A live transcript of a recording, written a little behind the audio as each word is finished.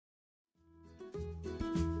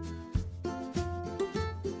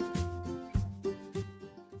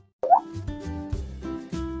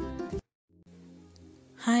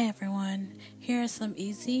Here are some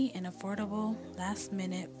easy and affordable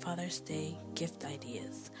last-minute Father's Day gift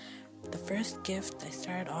ideas. The first gift, I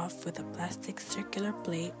started off with a plastic circular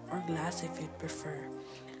plate or glass if you'd prefer.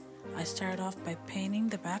 I started off by painting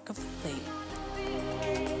the back of the plate.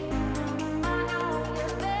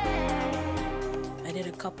 I did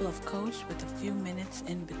a couple of coats with a few minutes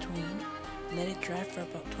in between. Let it dry for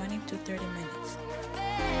about 20 to 30 minutes.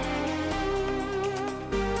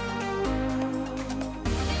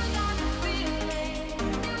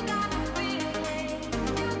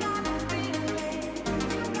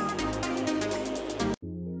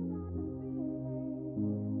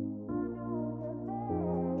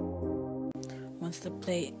 Once the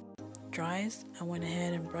plate dries, I went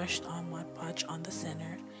ahead and brushed on Mod Podge on the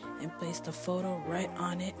center and placed the photo right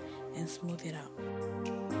on it and smoothed it out.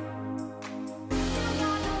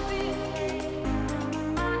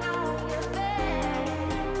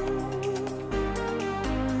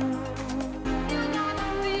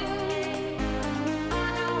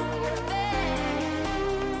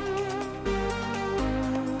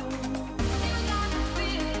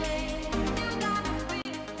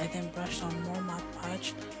 I then brushed on more Mod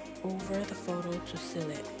Podge over the photo to seal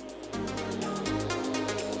it.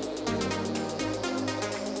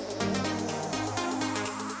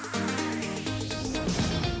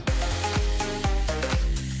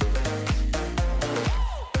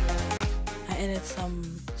 I added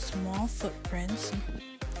some small footprints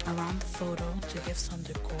around the photo to give some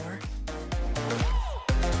decor.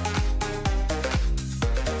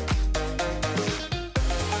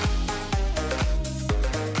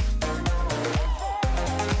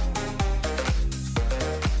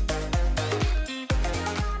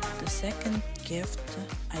 Second gift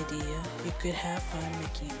idea, you could have fun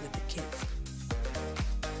making it with the kids.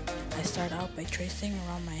 I start out by tracing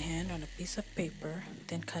around my hand on a piece of paper,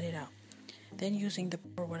 then cut it out. Then using the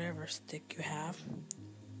or whatever stick you have,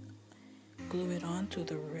 glue it onto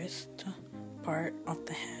the wrist part of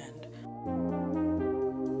the hand.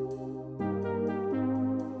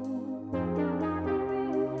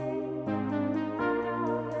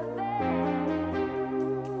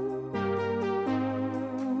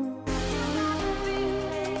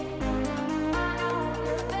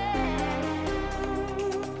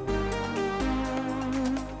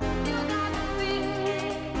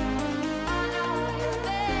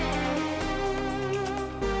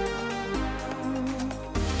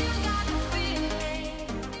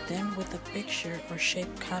 Then with the picture or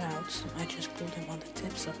shape cutouts, I just glued them on the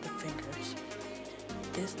tips of the fingers.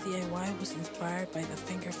 This DIY was inspired by the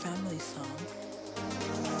Finger Family song.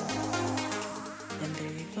 And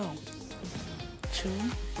there you go. 2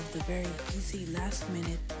 of the very easy, last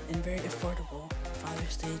minute, and very affordable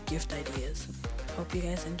Father's Day gift ideas. Hope you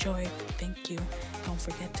guys enjoyed. Thank you. Don't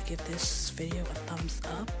forget to give this video a thumbs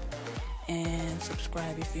up and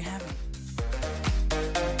subscribe if you haven't.